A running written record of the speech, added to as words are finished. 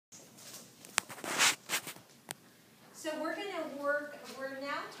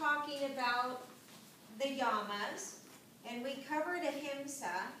the yamas, and we covered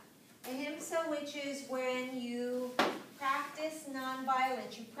ahimsa. Ahimsa, which is when you practice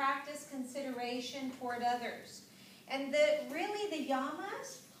nonviolence, you practice consideration toward others. And really the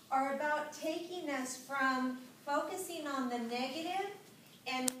yamas are about taking us from focusing on the negative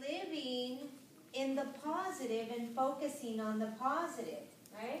and living in the positive and focusing on the positive,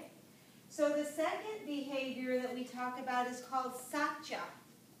 right? So the second behavior that we talk about is called satya.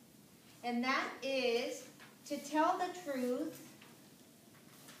 And that is to tell the truth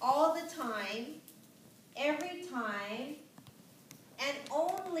all the time, every time, and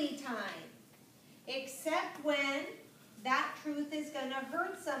only time, except when that truth is going to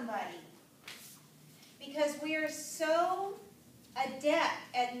hurt somebody. Because we are so adept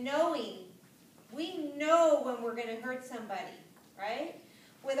at knowing, we know when we're going to hurt somebody, right?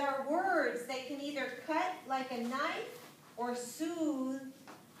 With our words, they can either cut like a knife or soothe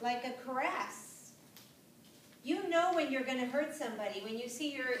like a caress. You know when you're going to hurt somebody. When you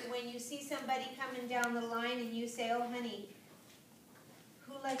see somebody coming down the line and you say, "Oh, honey,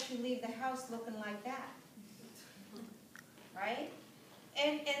 who let you leave the house looking like that?" Right?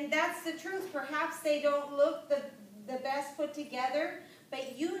 And that's the truth. Perhaps they don't look the best put together,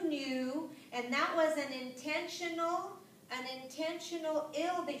 but you knew, and that was an intentional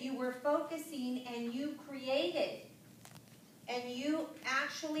ill that you were focusing and you created. And you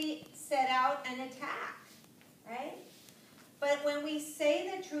actually set out an attack. Right? But when we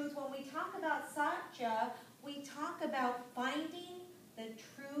say the truth, when we talk about satya, we talk about finding the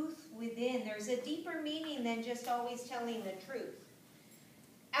truth within. There's a deeper meaning than just always telling the truth.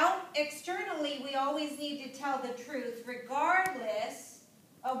 Out externally, we always need to tell the truth, regardless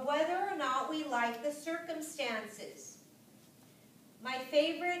of whether or not we like the circumstances. My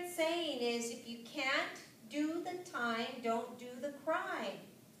favorite saying is, if you can't do the time, don't do the crime.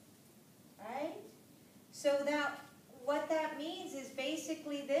 Right? So what that means is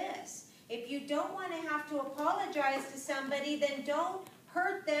basically this. If you don't want to have to apologize to somebody, then don't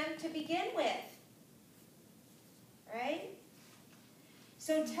hurt them to begin with. Right?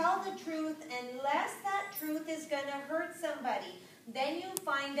 So tell the truth unless that truth is going to hurt somebody. Then you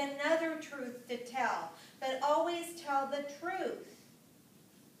find another truth to tell. But always tell the truth.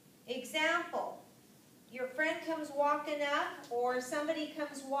 Example, your friend comes walking up or somebody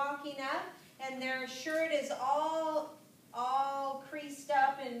comes walking up and their shirt is all creased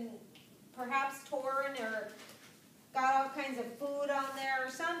up and perhaps torn or got all kinds of food on there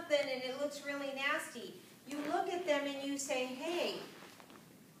or something and it looks really nasty. You look at them and you say, "Hey,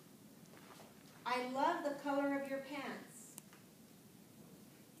 I love the color of your pants."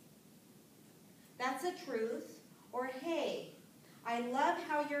 That's a truth. Or, "Hey, I love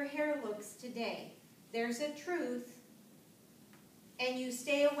how your hair looks today." There's a truth. And you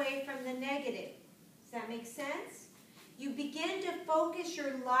stay away from the negative. Does that make sense? You begin to focus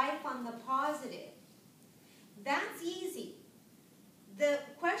your life on the positive. That's easy. The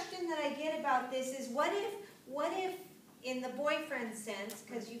question that I get about this is, what if in the boyfriend sense,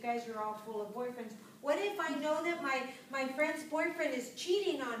 because you guys are all full of boyfriends, what if I know that my friend's boyfriend is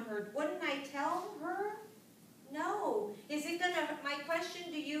cheating on her? Wouldn't I tell her? No. My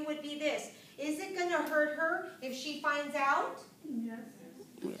question to you would be this. Is it going to hurt her if she finds out? Yes.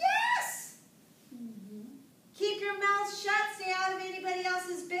 Yes! Keep your mouth shut. Stay out of anybody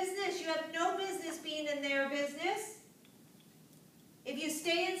else's business. You have no business being in their business. If you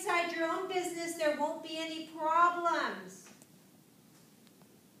stay inside your own business, there won't be any problems.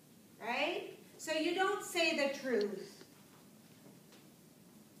 Right? So you don't say the truth.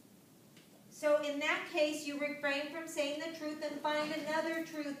 So in that case, you refrain from saying the truth and find another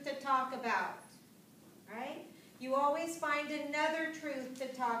truth to talk about. Right? You always find another truth to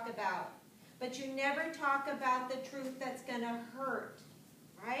talk about. But you never talk about the truth that's going to hurt.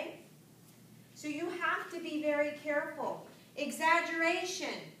 Right? So you have to be very careful.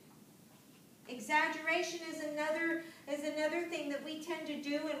 Exaggeration. Exaggeration is another thing that we tend to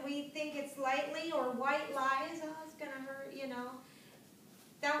do, and we think it's lightly, or white lies. Oh, it's going to hurt, you know.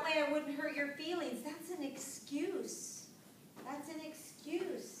 That way I wouldn't hurt your feelings. That's an excuse. That's an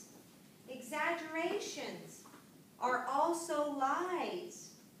excuse. Exaggerations are also lies.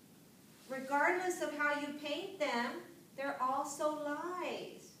 Regardless of how you paint them, they're also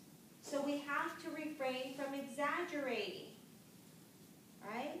lies. So we have to refrain from exaggerating.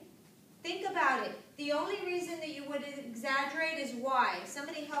 Right? Think about it. The only reason that you would exaggerate is why.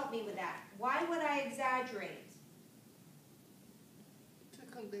 Somebody help me with that. Why would I exaggerate? To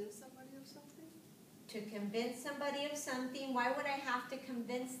convince somebody of something? To convince somebody of something. Why would I have to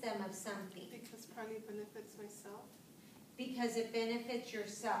convince them of something? Because probably benefits myself. Because it benefits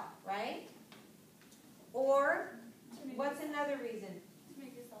yourself, right? Or, what's another reason? To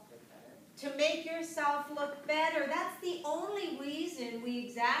make yourself look better. To make yourself look better. That's the only reason we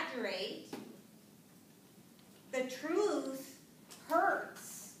exaggerate. The truth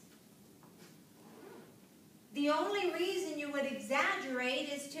hurts. The only reason you would exaggerate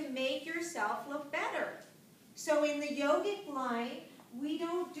is to make yourself look better. So in the yogic line, we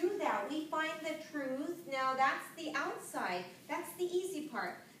don't do that. We find the truth. Now that's the outside. That's the easy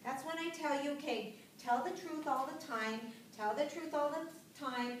part. That's when I tell you, okay, tell the truth all the time. Tell the truth all the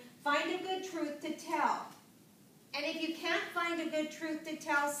time. Find a good truth to tell. And if you can't find a good truth to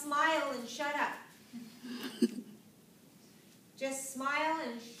tell, smile and shut up. Just smile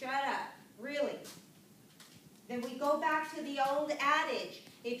and shut up. Really. Then we go back to the old adage.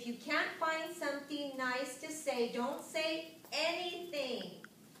 If you can't find something nice to say, don't say anything.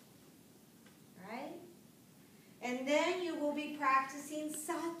 Right? And then you will be practicing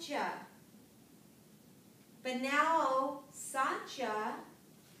satya. But now satya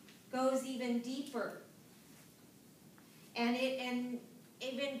goes even deeper. And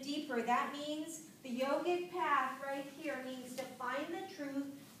even deeper, that means the yogic path right here means to find the truth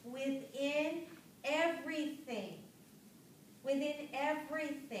within everything. Within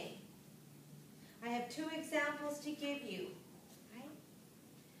everything. I have two examples to give you. Right?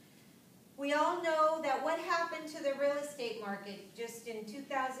 We all know that what happened to the real estate market just in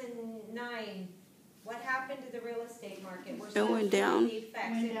 2009. What happened to the real estate market? It went down.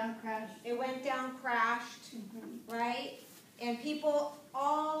 Crashed. It went down, crashed, right? And people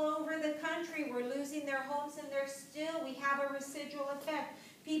all over the country were losing their homes, and we have a residual effect.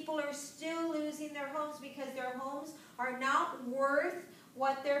 People are still losing their homes because their homes are not worth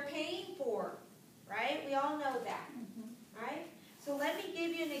what they're paying for, right? We all know that, right? So let me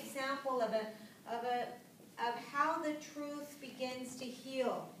give you an example of how the truth begins to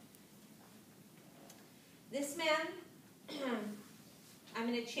heal. This man, I'm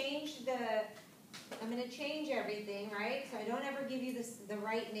going to change everything, right? So I don't ever give you the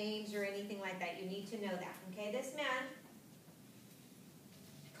right names or anything like that. You need to know that, okay? This man,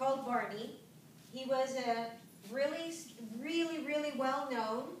 called Barney, he was a really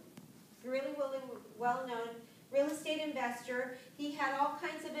well-known real estate investor. He had all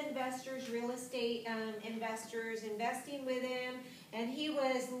kinds of investors, real estate investors investing with him, and he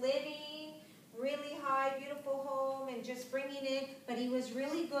was living really high, beautiful home and just bringing in, but he was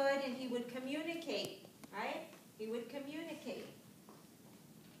really good and he would communicate, right? He would communicate.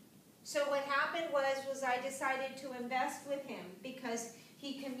 So what happened was I decided to invest with him because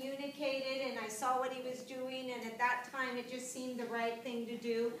he communicated and I saw what he was doing, and at that time it just seemed the right thing to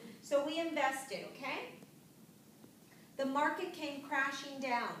do. So we invested, okay? The market came crashing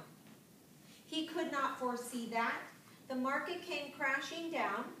down. He could not foresee that. The market came crashing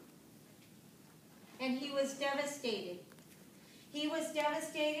down. And he was devastated. He was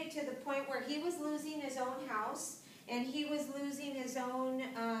devastated to the point where he was losing his own house and he was losing his own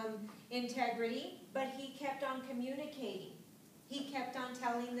integrity, but he kept on communicating. He kept on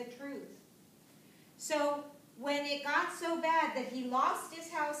telling the truth. So when it got so bad that he lost his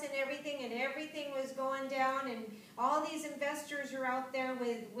house and everything was going down, and all these investors are out there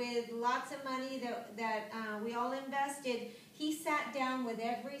with lots of money that we all invested, he sat down with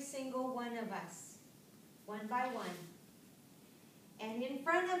every single one of us. One by one. And in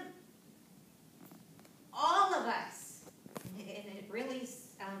front of all of us, and it really,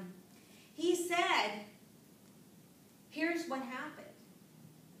 he said, here's what happened.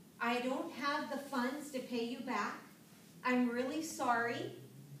 I don't have the funds to pay you back. I'm really sorry.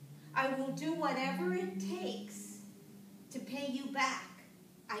 I will do whatever it takes to pay you back.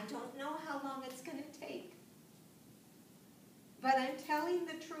 I don't know how long it's going to take. But I'm telling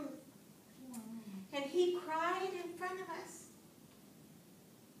the truth. And he cried in front of us.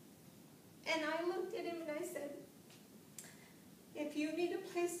 And I looked at him and I said, if you need a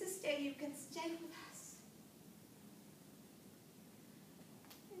place to stay, you can stay with us.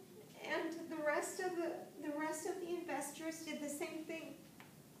 And the rest of the investors did the same thing.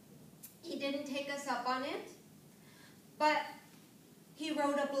 He didn't take us up on it, but he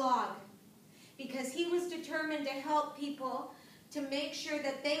wrote a blog because he was determined to help people to make sure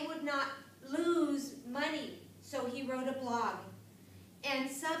that they would not lose money. So he wrote a blog. And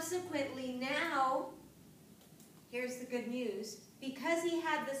subsequently now, here's the good news, because he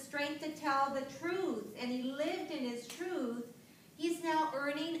had the strength to tell the truth and he lived in his truth, he's now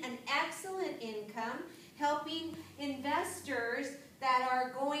earning an excellent income, helping investors that are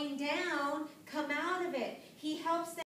going down come out of it. He helps them